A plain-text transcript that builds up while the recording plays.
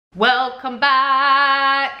Welcome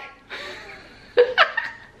back!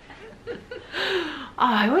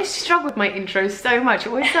 I always struggle with my intros so much. I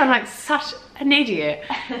always sound like such an idiot.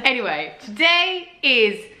 Anyway, today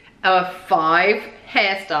is a 5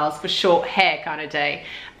 hairstyles for short hair kind of day.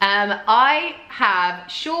 I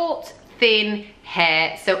have short, thin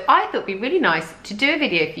hair, so I thought it'd be really nice to do a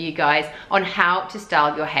video for you guys on how to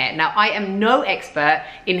style your hair. Now, I am no expert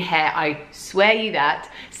in hair, I swear you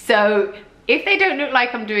that. So if they don't look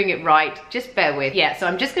like I'm doing it right, just bear with. Yeah, so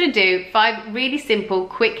I'm just gonna do 5 really simple,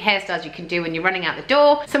 quick hairstyles you can do when you're running out the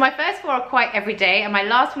door. So my first 4 are quite everyday, and my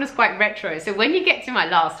last one is quite retro. So when you get to my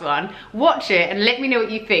last one, watch it and let me know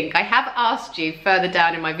what you think. I have asked you further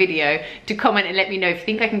down in my video to comment and let me know if you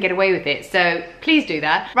think I can get away with it. So please do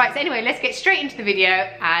that. Right, so anyway, let's get straight into the video,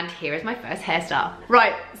 and here is my first hairstyle.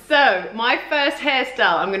 Right, so my first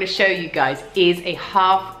hairstyle I'm gonna show you guys is a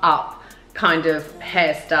half up kind of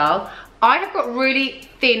hairstyle. I have got really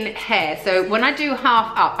thin hair, so when I do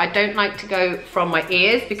half up, I don't like to go from my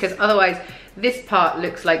ears because otherwise this part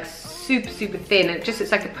looks like super thin and it just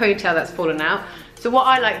looks like a ponytail that's fallen out. So what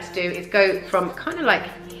I like to do is go from kind of like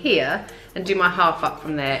here and do my half up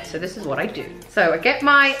from there. So this is what I do. So I get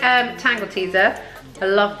my tangle teaser. I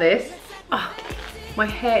love this. Oh, my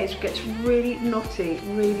hair gets really knotty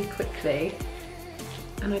really quickly,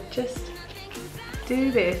 and I just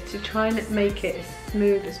do this to try and make it as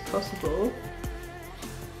smooth as possible.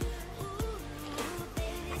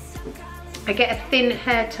 I get a thin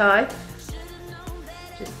hair tie,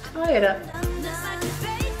 just tie it up.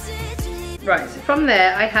 Right, so from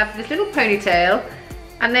there I have this little ponytail,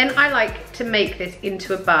 and then I like to make this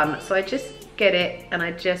into a bun. So I just get it and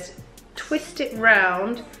I just twist it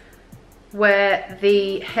round where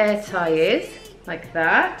the hair tie is, like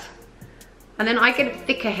that. And then I get a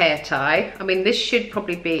thicker hair tie. I mean, this should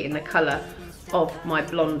probably be in the color of my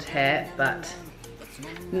blonde hair, but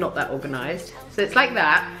not that organized. So it's like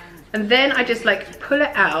that. And then I just like pull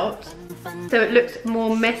it out so it looks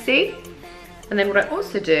more messy. And then what I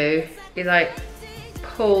also do is I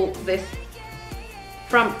pull this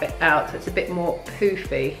front bit out so it's a bit more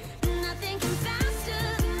poofy.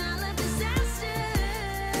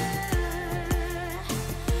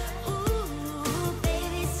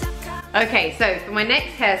 Okay, so for my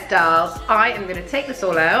next hairstyle, I am gonna take this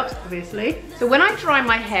all out, obviously. So when I dry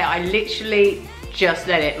my hair, I literally just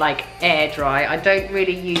let it like air dry. I don't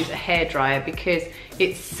really use a hairdryer because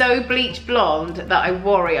it's so bleach blonde that I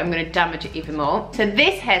worry I'm gonna damage it even more. So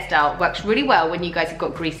this hairstyle works really well when you guys have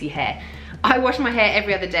got greasy hair. I wash my hair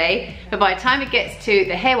every other day, but by the time it gets to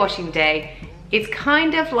the hair washing day, it's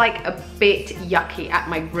kind of like a bit yucky at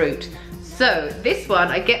my root. So this one,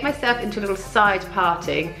 I get myself into a little side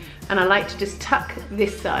parting, and I like to just tuck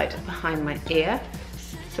this side behind my ear.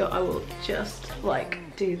 So I will just like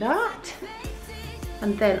do that.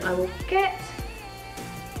 And then I will get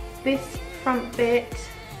this front bit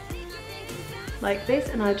like this,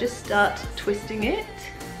 and I'll just start twisting it.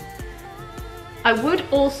 I would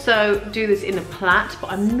also do this in a plait, but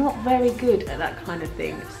I'm not very good at that kind of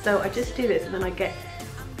thing. So I just do this, and then I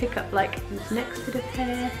pick up like this next bit of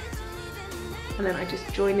hair, and then I just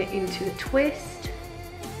join it into the twist.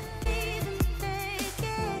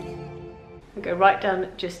 Go right down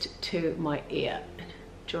just to my ear and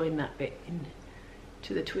join that bit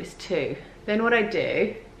into the twist too. Then what I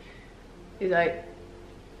do is I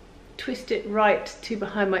twist it right to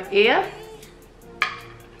behind my ear,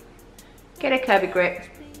 get a curvy grip,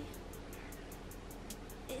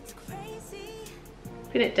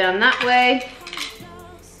 pin it down that way,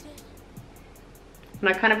 and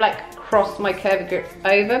I kind of like cross my curvy grip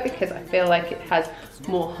over because I feel like it has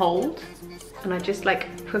more hold. And I just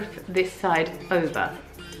like puff this side over.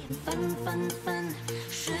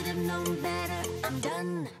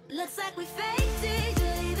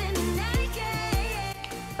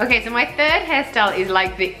 Okay, so my third hairstyle is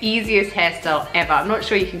like the easiest hairstyle ever. I'm not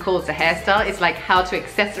sure you can call this a hairstyle. It's like how to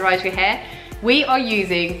accessorize your hair. We are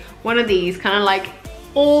using one of these kind of like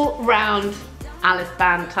all round Alice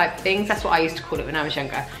band type things. That's what I used to call it when I was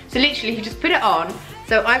younger. So literally you just put it on.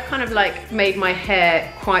 So I've kind of like made my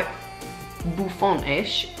hair quite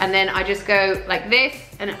bouffant-ish, and then I just go like this,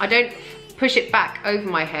 and I don't push it back over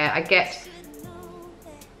my hair. I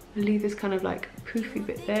leave this kind of like poofy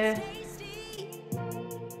bit there.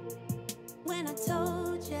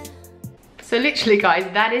 So literally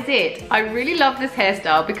guys, that is it. I really love this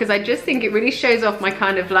hairstyle because I just think it really shows off my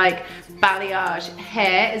kind of like balayage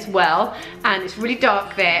hair as well, and it's really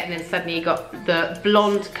dark there, and then suddenly you got the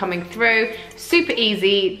blonde coming through. Super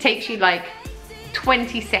easy, takes you like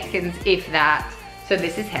 20 seconds if that. So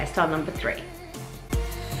this is hairstyle number 3.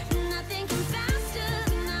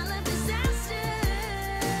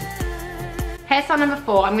 hairstyle number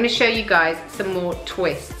 4, I'm gonna show you guys some more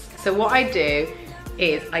twists. So what I do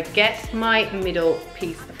is I get my middle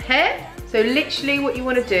piece of hair. So literally what you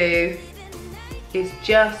wanna do is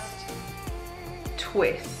just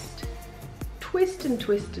twist. Twist and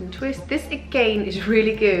twist and twist. This again is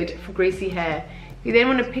really good for greasy hair. You then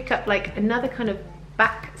wanna pick up like another kind of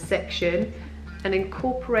back section and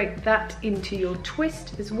incorporate that into your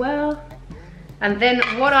twist as well. And then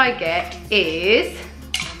what I get is,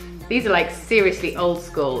 these are like seriously old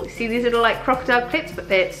school. See these little like crocodile clips, but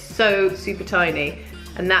they're so super tiny.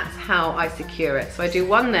 And that's how I secure it. So I do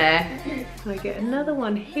one there, and I get another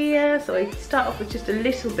one here. So I start off with just a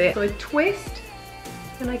little bit. So I twist,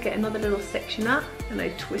 and I get another little section up, and I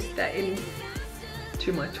twist that in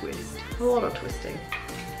to my twist. A lot of twisting.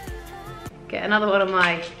 Get another one of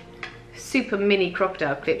my super mini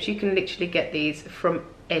crocodile clips. You can literally get these from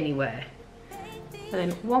anywhere. And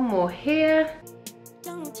then one more here.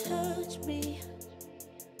 Don't touch me.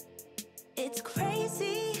 It's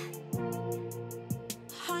crazy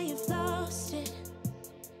how you've lost it.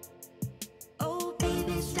 Oh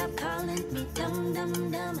baby, stop calling me dumb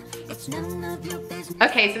dumb dumb. It's none of your business.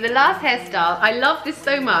 Okay, so the last hairstyle, I love this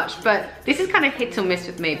so much, but this is kind of hit or miss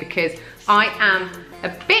with me because I am a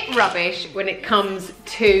bit rubbish when it comes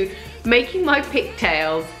to making my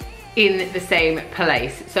pigtails in the same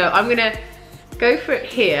place. So I'm gonna go for it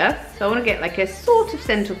here. So I want to get like a sort of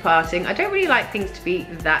central parting. I don't really like things to be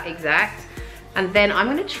that exact. And then I'm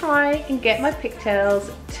going to try and get my pigtails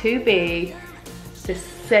to be the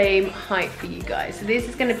same height for you guys. So this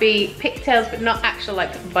is going to be pigtails, but not actual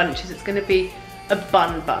like bunches. It's going to be a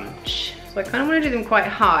bun bunch. So I kind of want to do them quite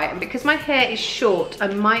high. And because my hair is short, I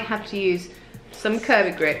might have to use some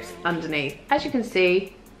curvy grips underneath, as you can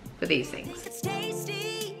see, for these things. It's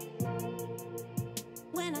tasty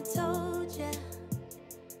when I told you.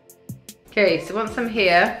 Okay, so once I'm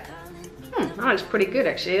here, that looks pretty good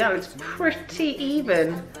actually. That looks pretty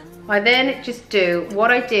even. I then just do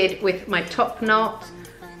what I did with my top knot.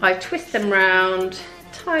 I twist them round,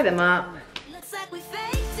 tie them up,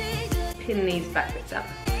 pin these back bits up.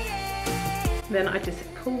 Then I just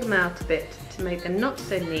pull them out a bit to make them not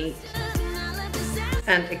so neat.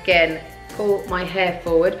 And again, pull my hair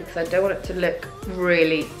forward because I don't want it to look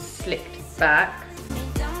really slicked back.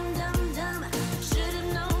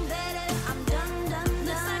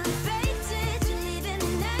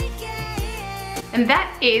 And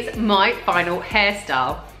that is my final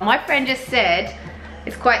hairstyle. My friend just said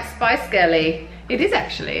it's quite Spice Girly. It is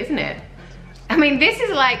actually, isn't it? I mean, this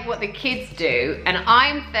is like what the kids do, and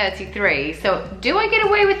I'm 33, so do I get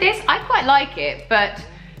away with this? I quite like it, but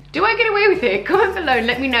do I get away with it? Comment below and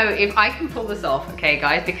let me know if I can pull this off, okay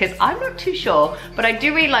guys, because I'm not too sure, but I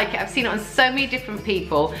do really like it. I've seen it on so many different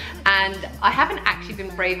people, and I haven't actually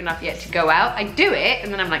been brave enough yet to go out. I do it,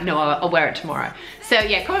 and then I'm like, no, I'll wear it tomorrow. So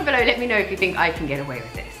yeah, comment below, let me know if you think I can get away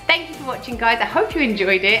with this. Thank you for watching, guys. I hope you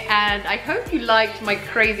enjoyed it, and I hope you liked my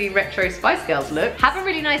crazy retro Spice Girls look. Have a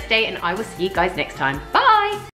really nice day, and I will see you guys next time. Bye!